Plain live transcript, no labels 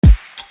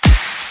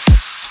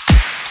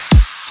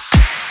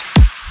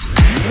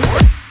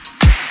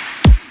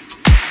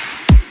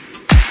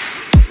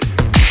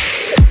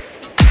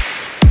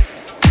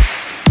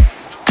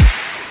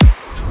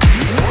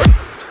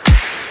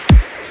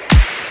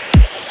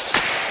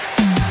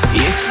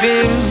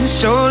been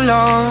so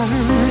long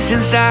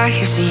since I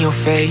have seen your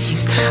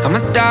face. I'm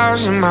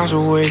 1,000 miles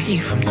away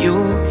from you,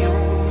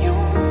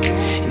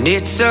 and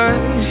it's a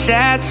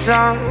sad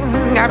song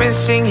I've been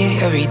singing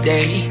every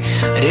day,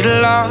 but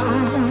it'll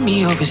all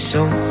be over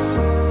soon.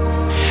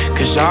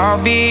 'Cause I'll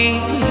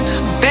be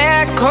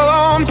back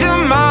home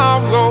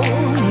tomorrow,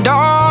 and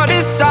all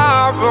the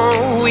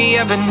sorrow we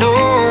ever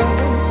knew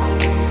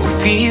will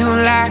feel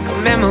like a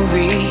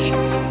memory,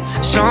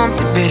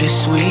 something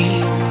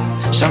bittersweet,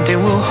 something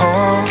we'll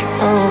hold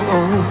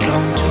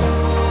on to.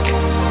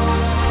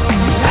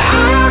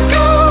 I'll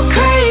go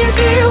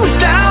crazy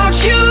without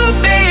you,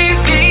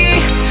 baby.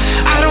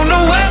 I don't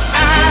know what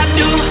I'd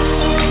do,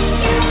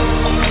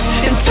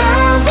 and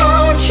time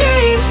won't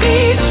change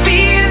these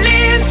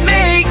feelings.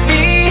 Make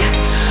me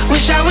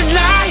wish I was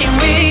lying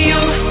with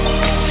you.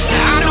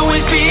 I know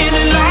it's been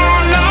a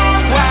long,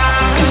 long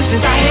while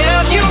since I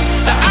held you,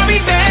 but I'll be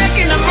back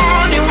in the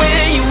morning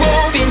when you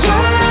open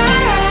your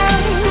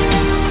eyes.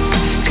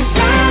 'Cause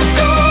I'm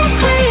going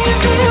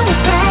crazy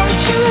without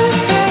you,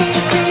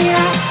 baby.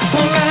 I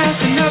won't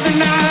last another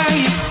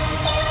night.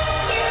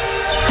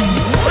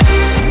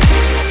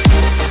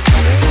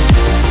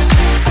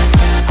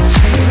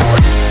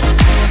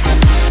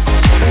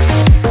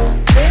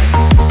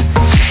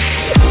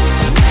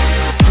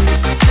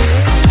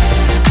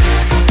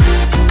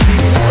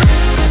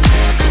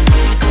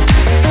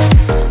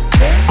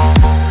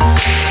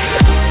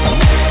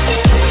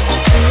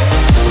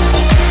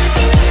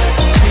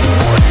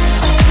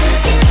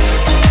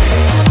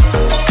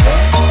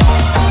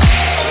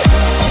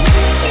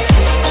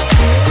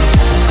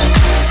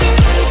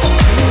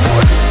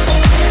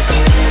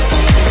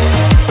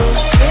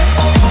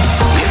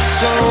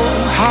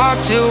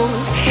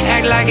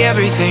 Like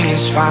everything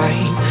is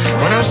fine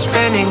when I'm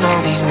spending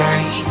all these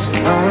nights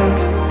alone.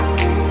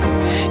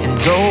 And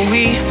though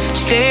we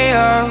stay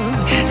up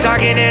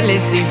talking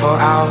endlessly for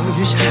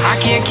hours, I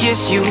can't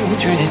kiss you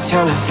through the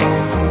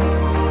telephone.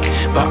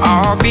 But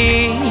I'll be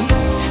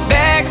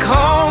back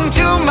home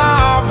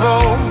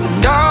tomorrow,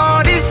 and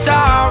all this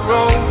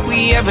sorrow we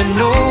ever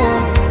knew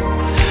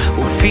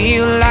will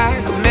feel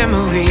like a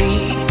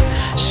memory,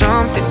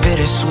 something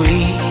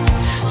bittersweet,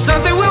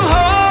 something we'll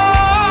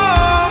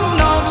hold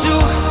on to.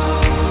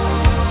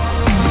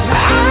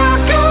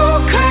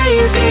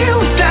 Crazy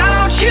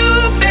without you,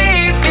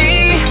 baby.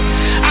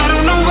 I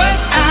don't know what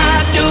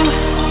I'd do,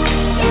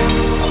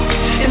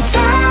 and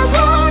time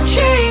won't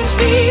change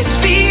these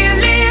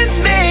feelings.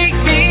 Make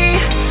me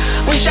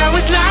wish I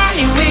was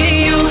lying with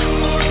you.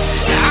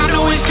 I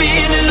know it's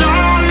been a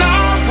long,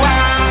 long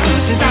while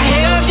since I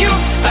held you,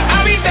 but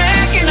I'll be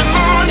back in the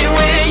morning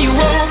when you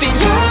open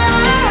your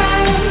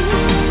eyes.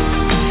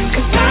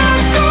 'Cause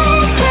I'm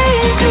going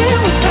crazy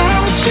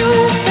without you,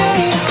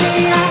 baby.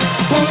 I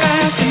won't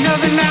last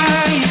another night.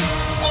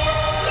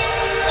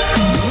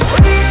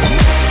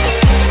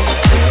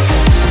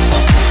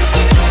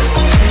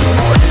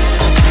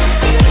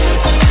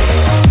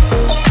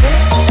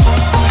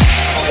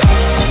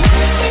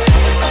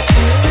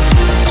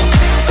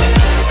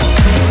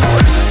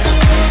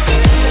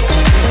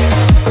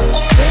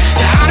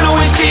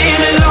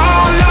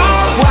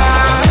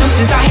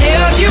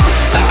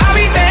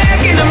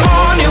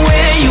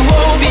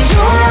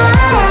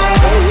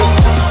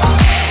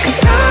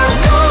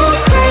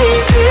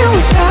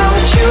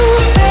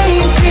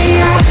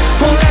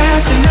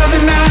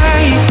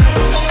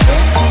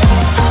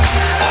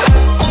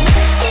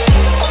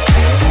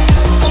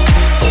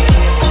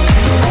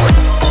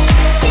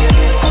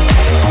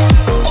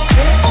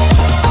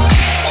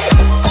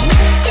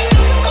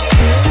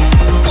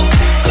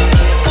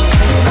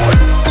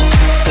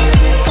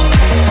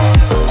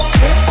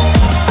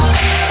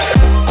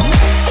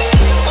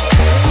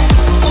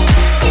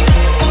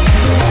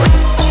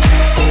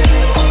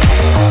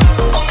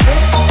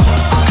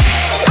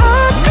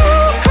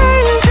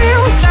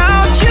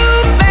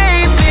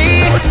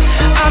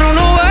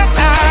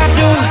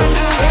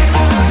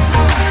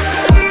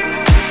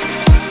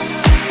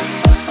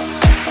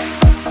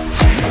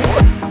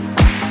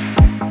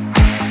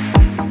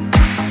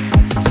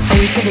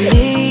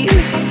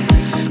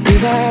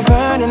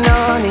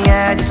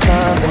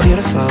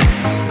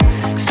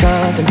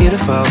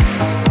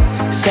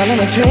 Selling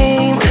a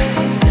dream,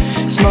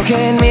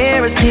 smoking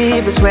mirrors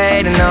keep us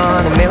waiting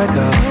on a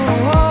miracle,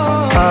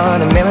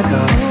 on a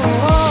miracle.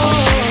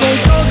 So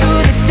go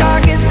through the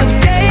darkest of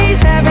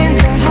days, having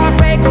to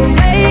heartbreak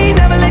away.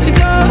 Never let you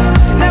go,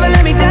 never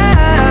let me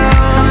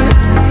down.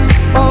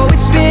 Oh,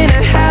 it's been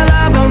a hell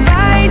of a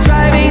ride,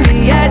 driving the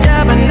edge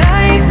of a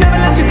knife. Never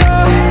let you go,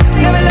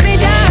 never let me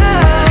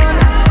down.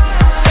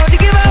 Don't you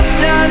give up,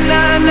 nah,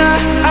 nah,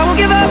 nah. I won't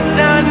give up,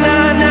 nah,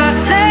 nah, nah.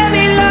 Let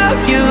me love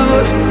you.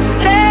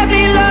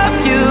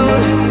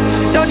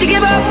 Don't you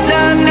give up,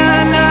 nah,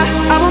 nah,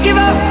 nah. I won't give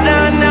up,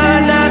 nah, nah,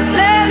 nah.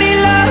 Let me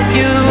love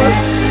you.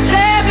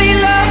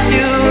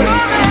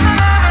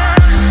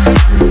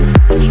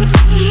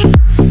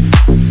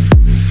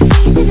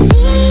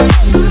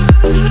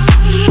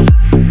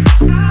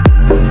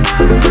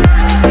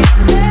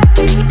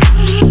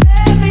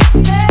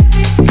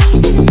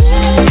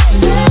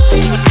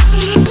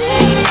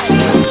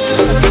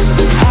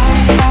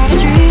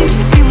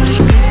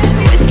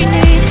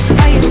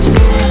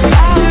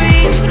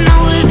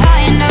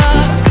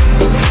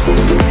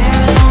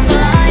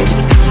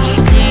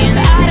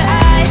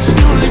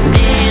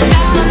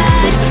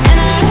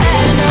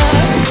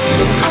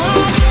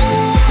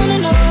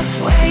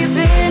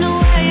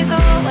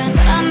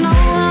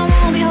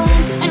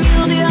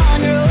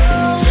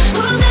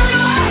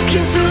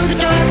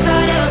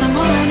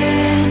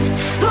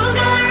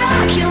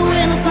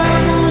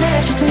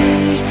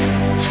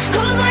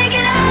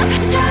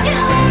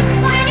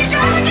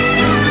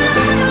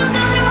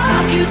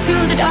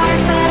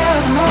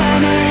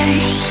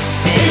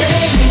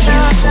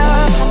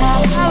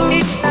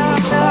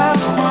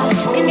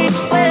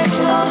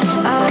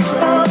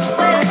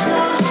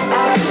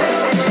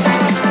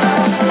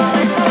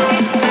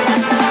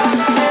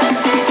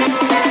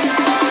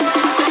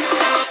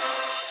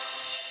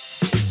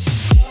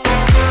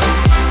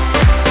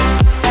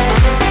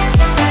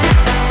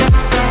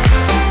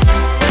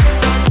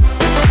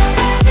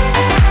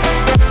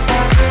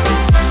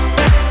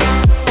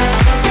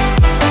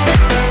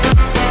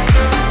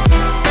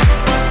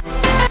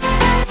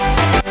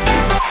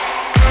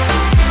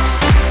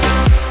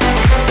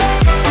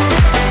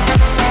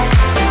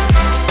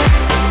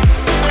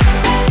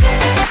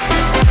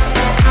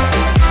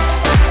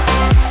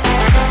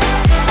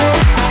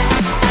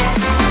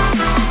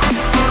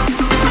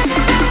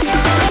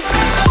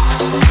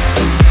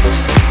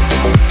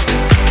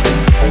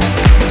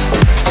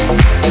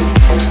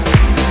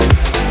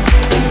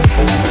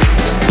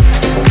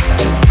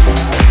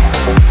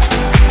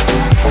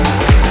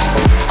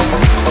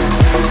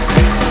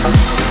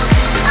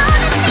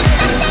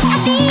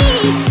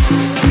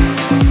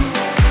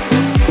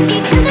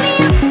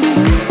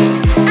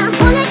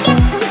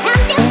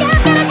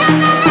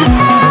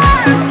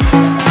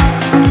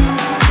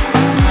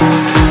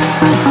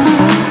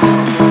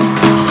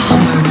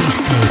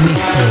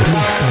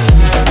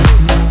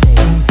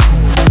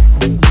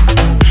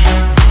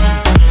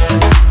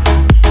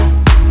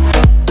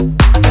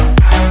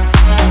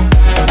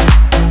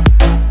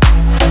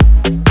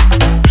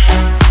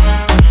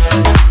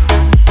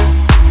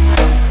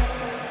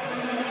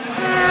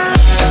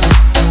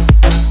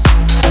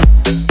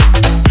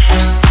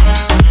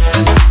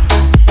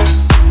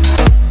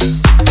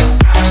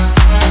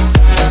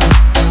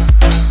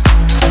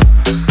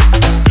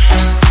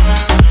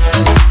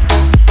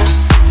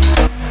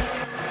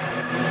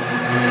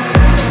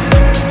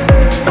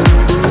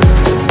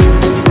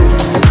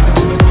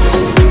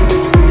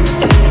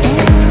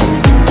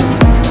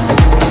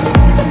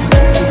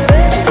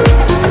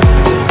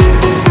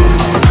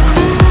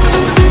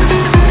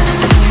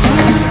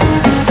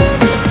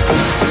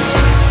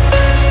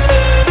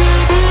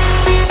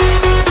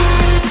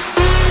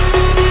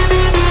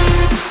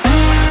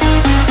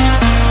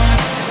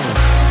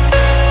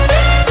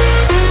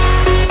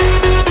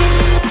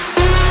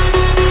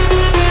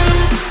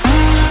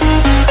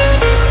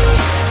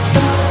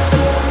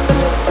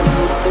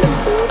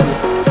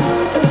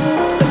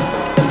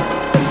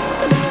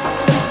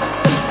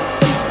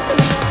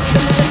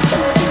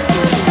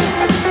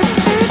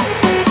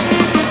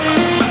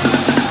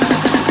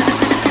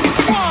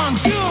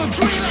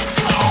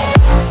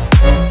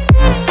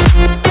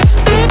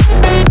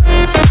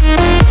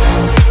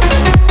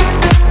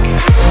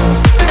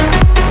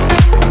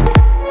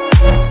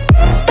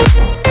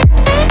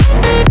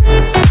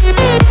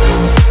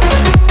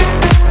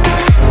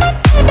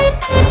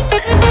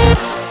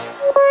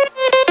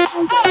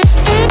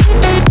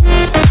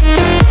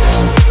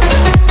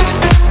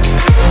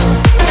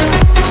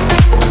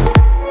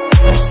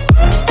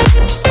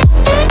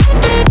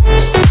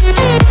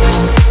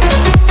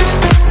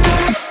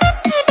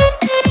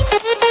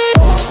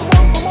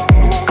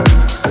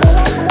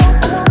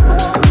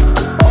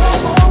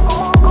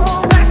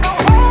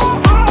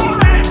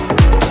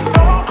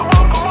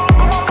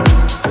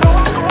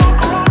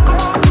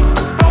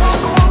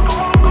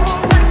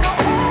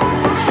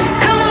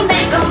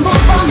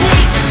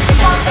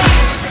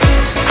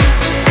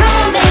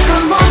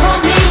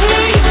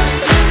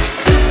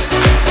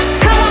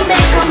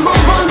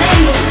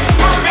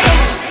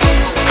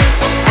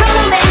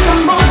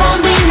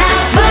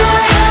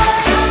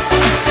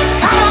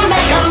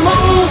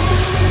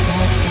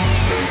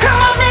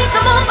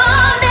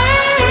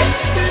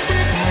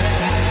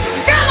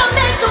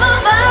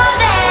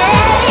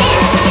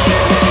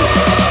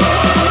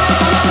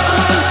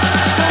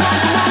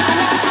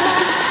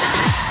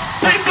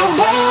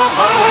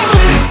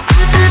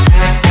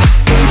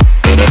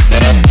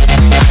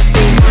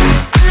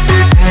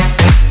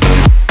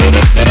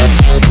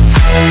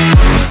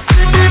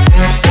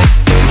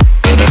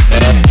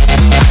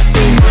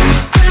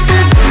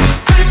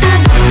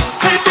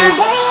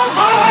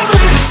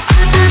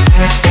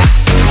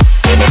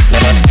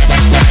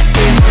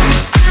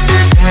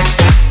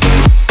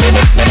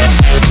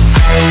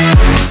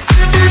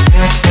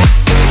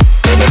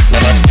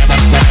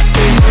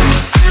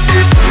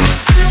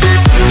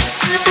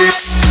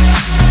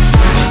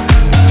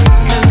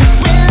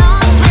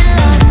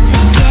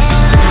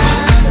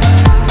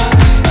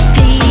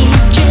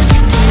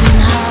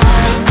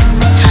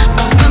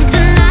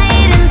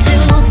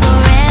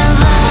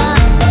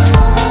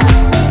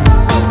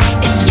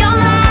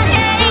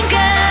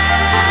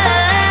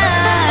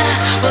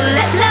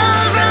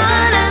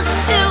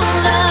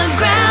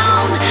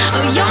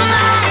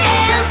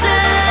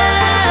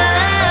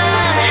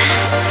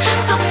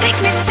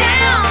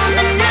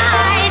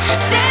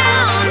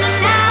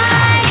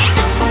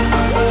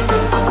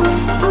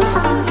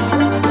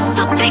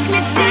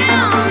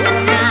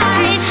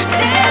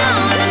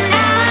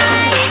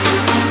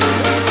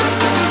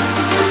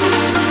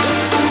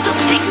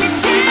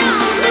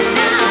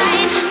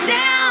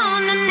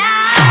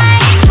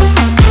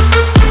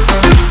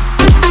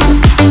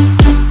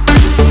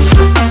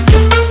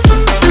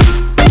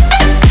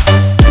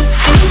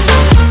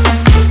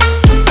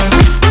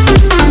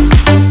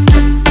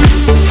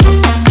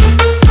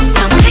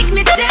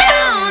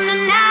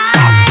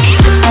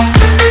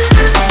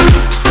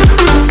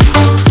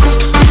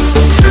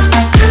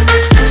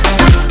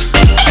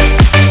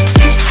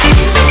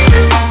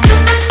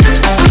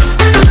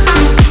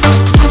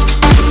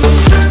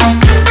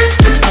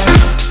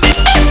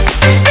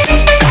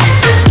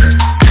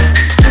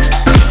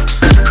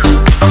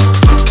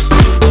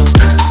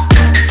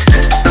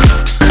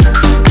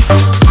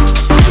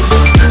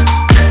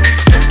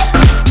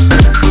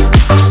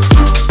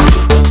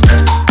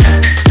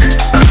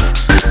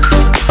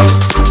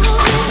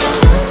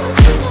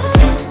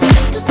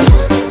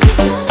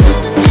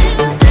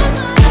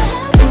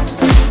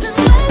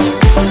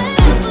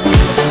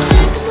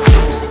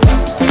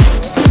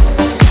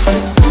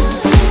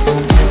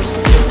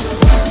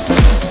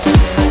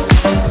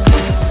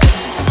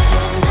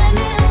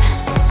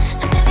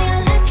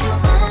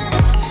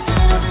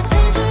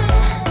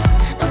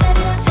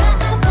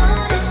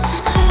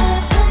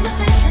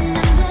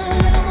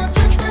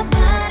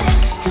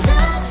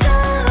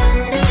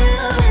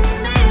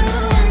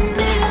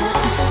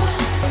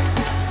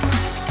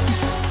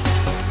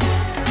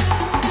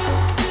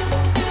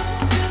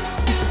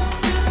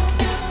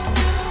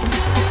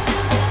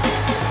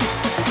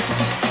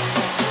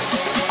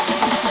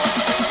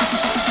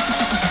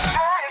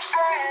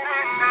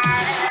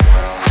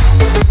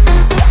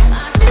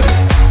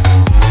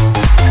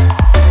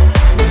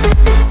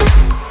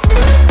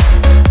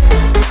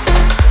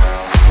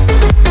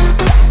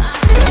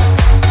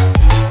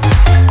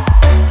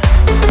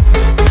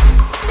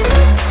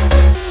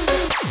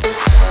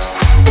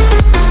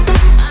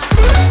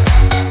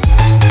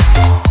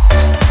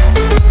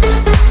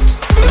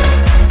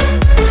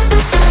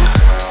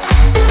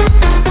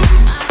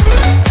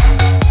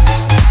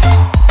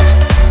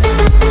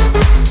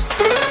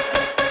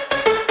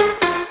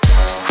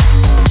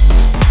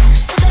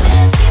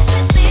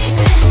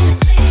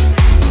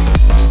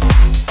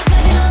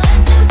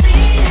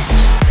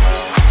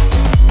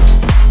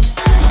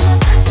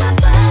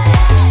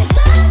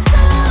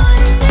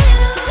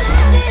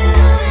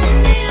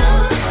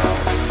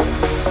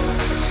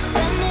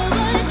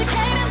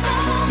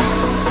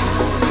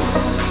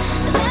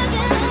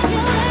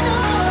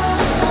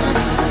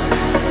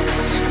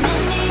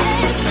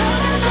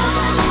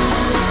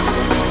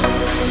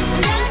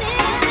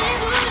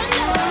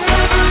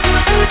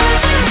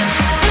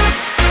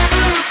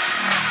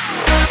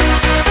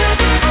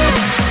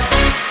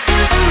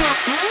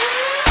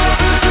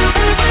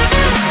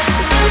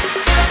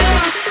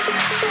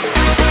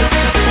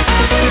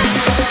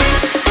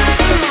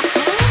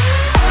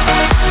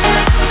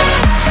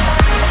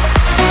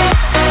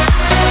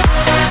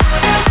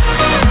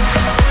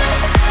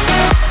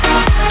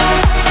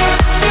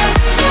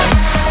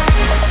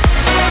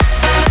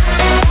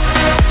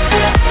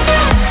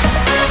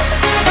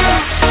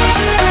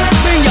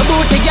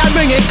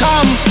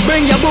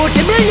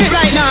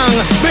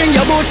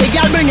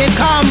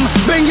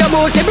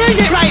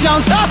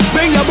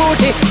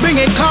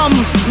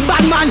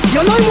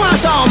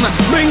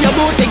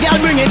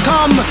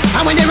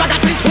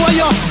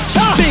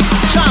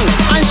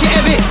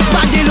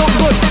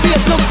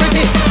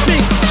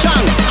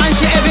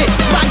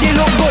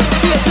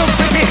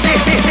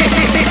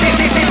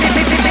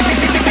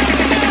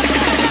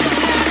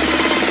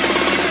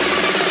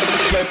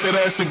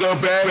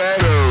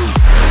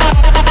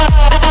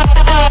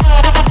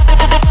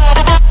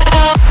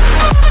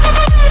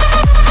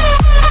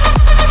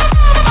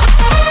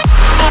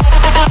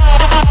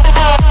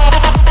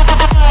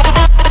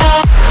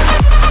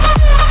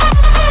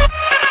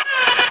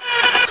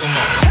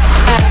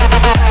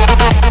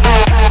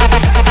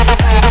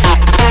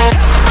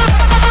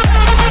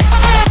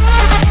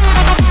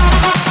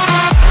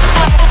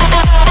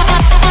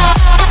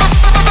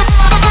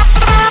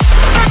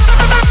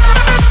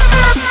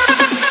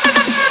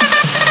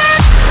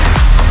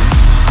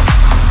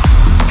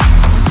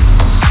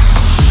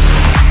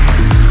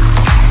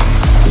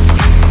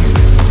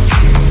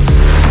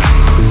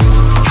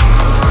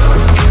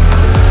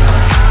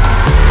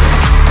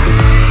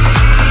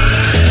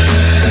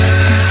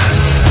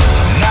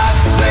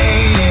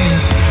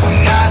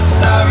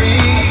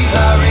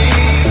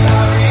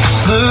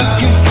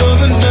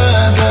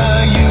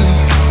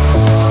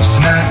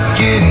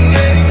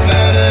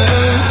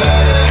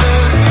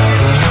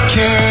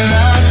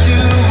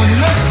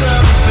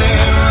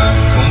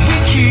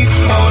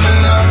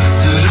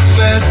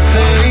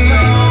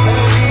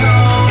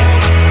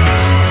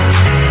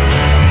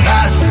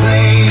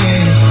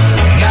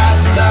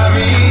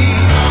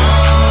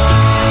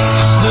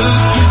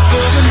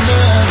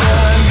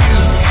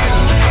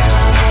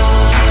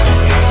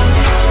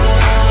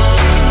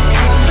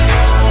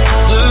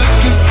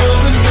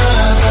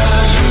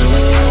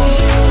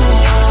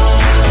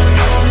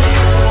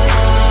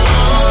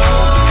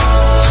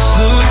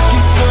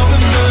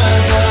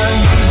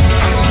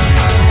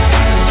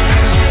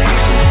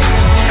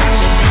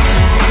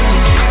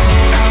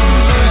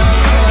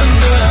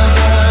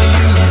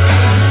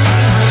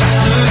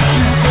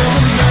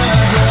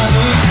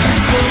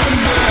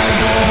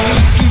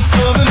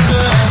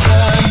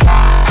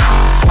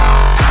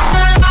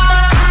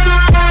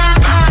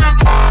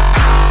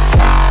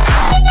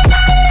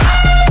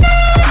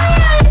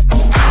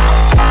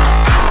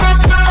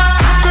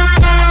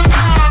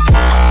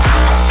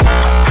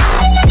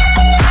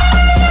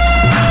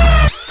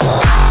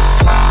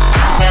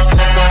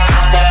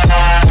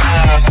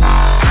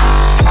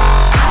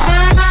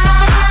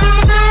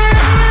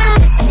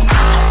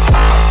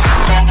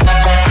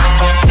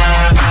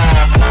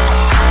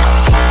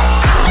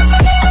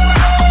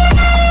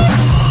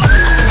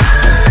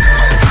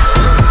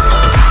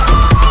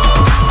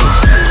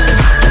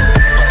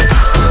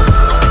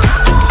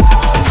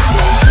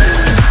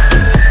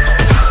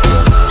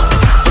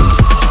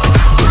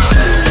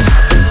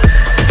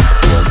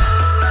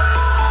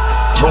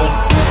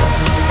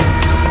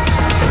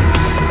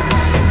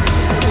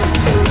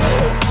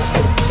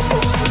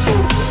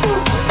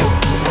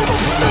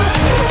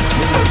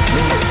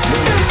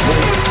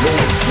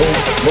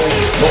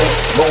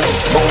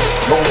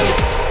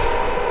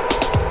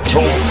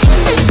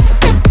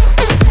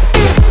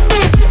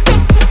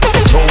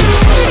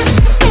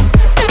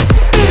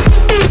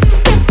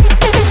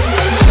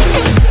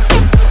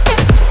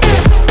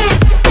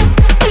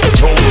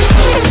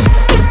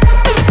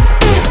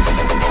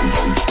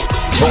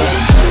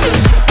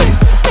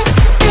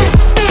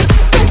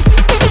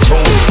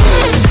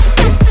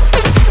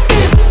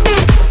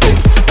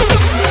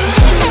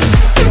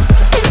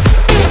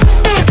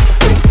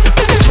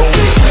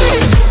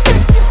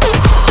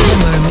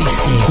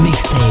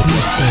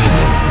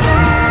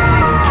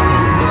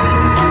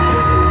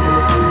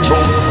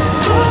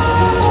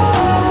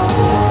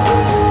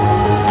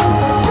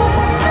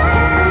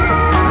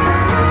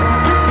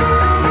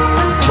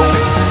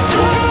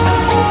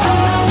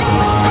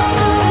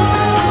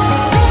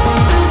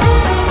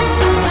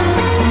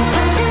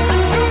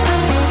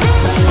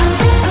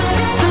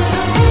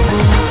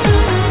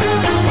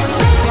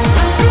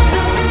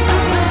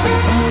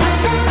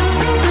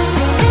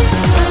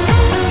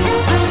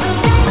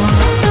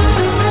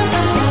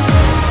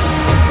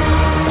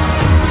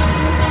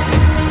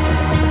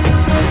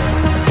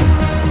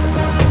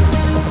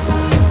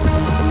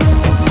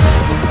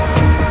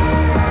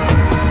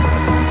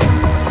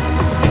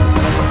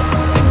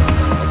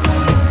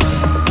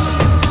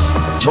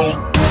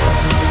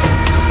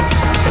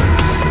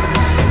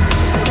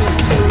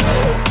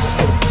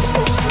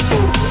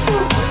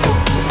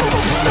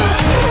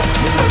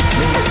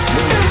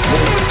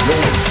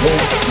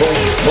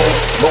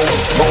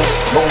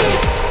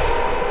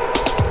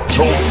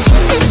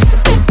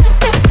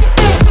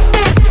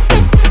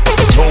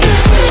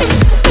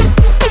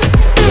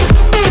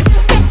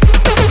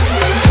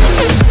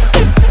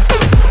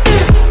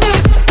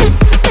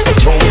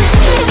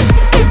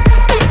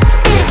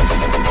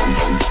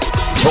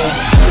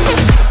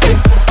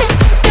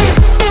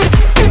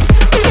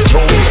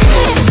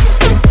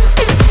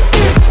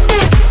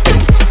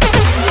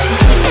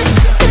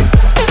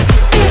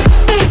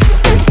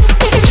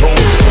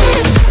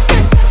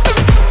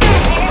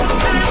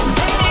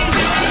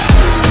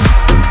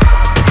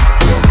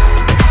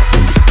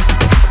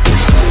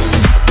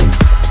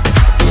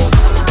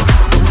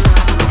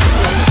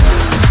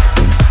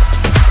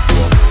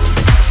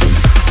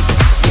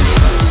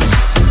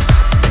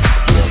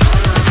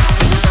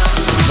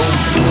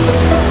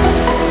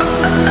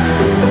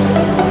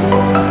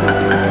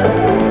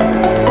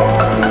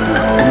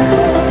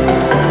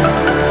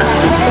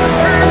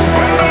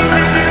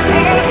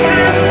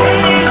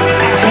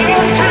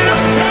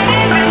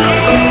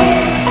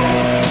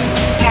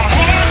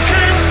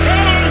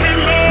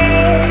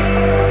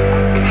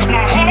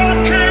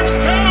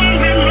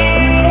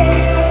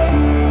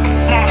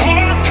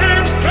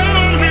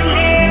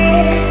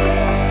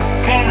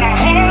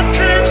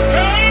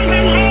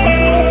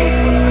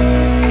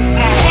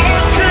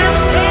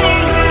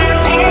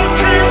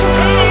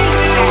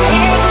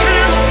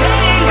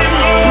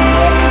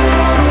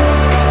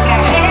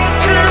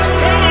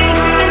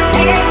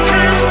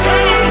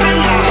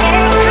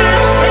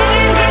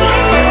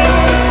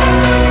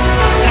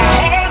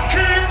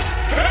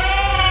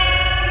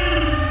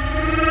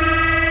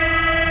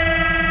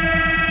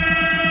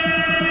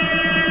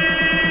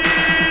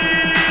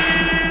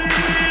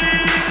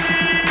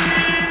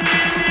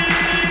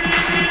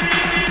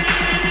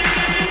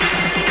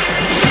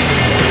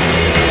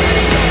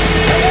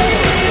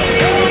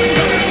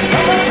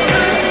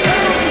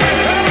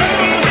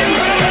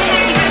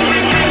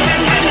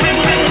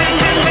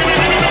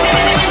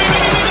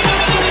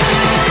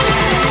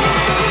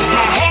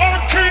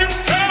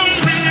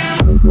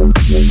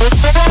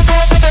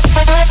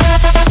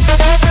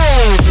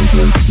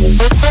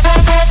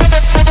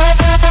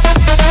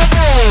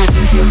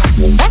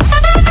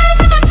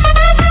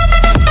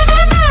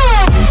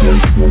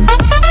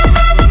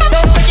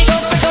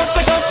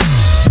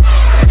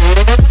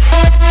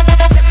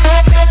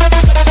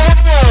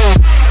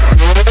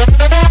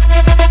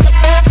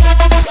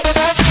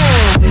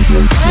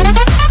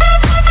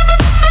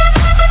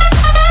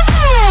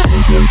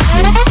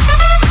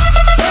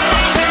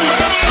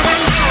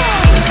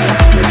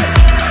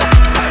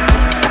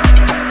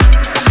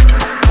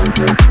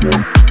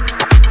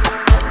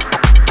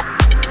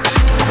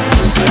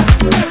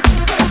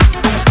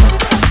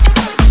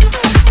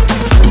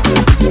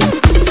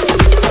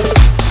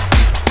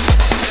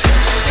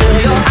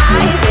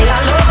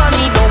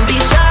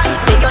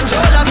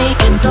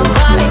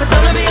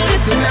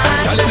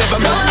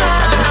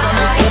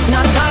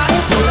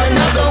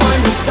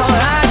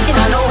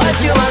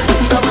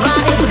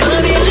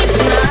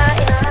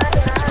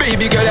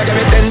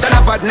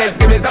 fatness,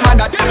 give me some of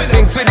that.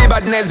 Thinks with the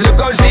badness, look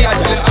how she at.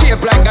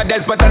 Shape like a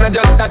desk, but I'm not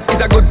just that.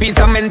 It's a good piece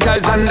of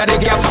mentals under the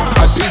cap.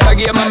 A piece of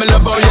game, I'm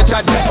love how you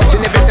chat. She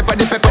never tip of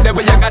the pepper the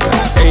way you got.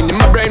 Staying in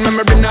my brain,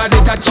 memory not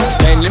detached.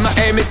 Mainly my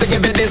aim is to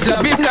give you this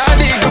love. If not,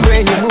 the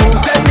way you move,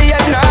 let me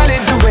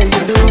acknowledge the way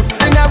you do.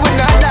 Then I would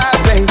not lie,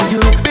 baby,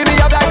 you. Baby,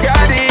 you're black,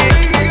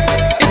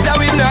 it's how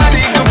we not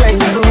the way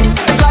you move.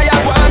 If I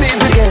wanted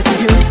to get to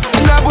you,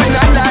 then I would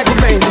not lie,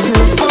 baby, you.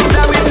 Moves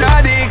how we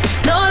not.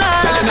 No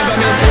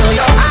lie.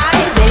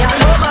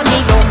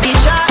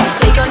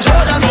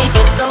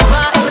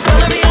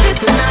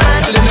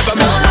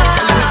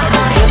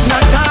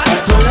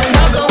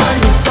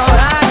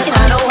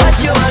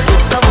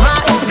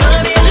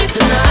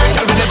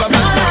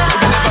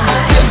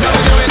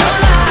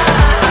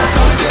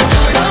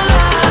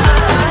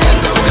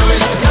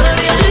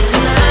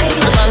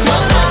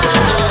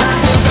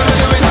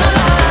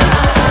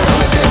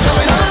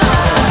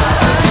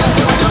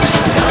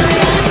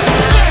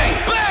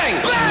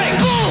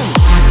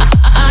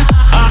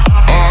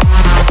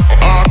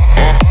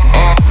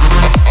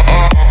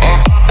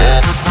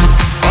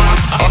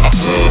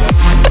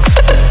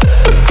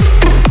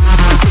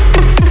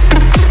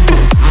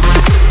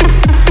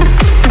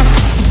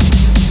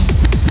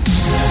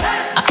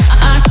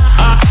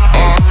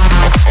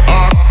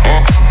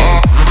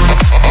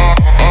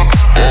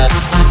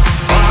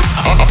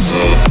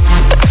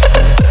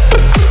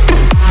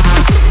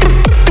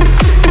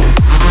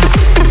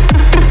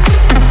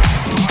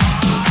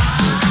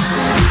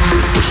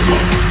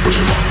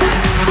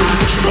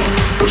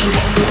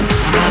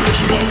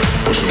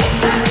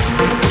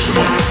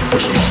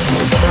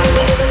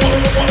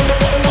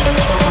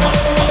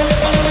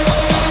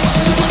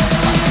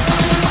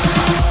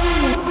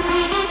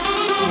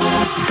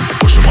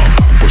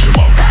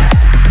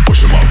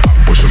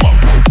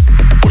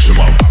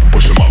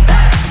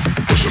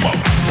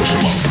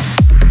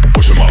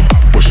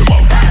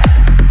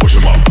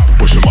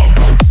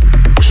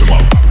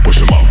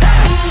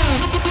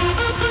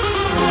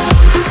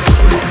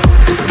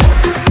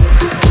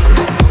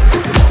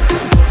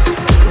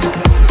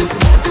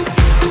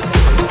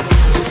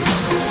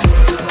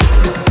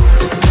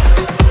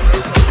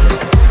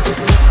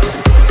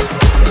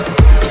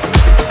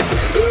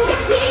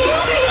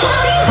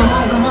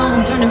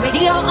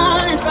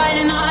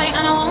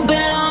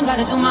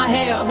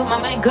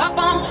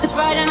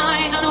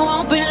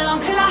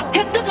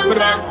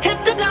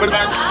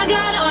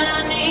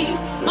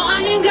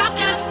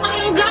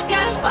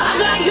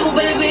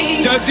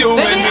 Just you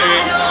Baby, and me.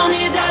 I don't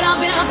need dollar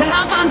bill to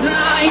have fun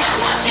tonight.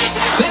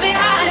 Baby,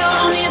 I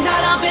don't need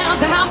dollar bill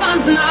to have fun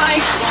tonight.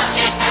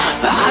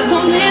 I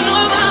don't need no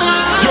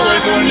money.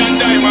 You're more than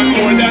diamond,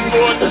 more than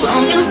gold. As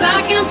long as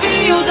I can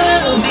feel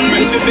the beat.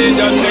 Make the beat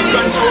just take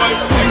control,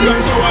 take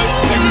control,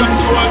 take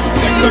control,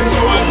 take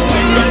control.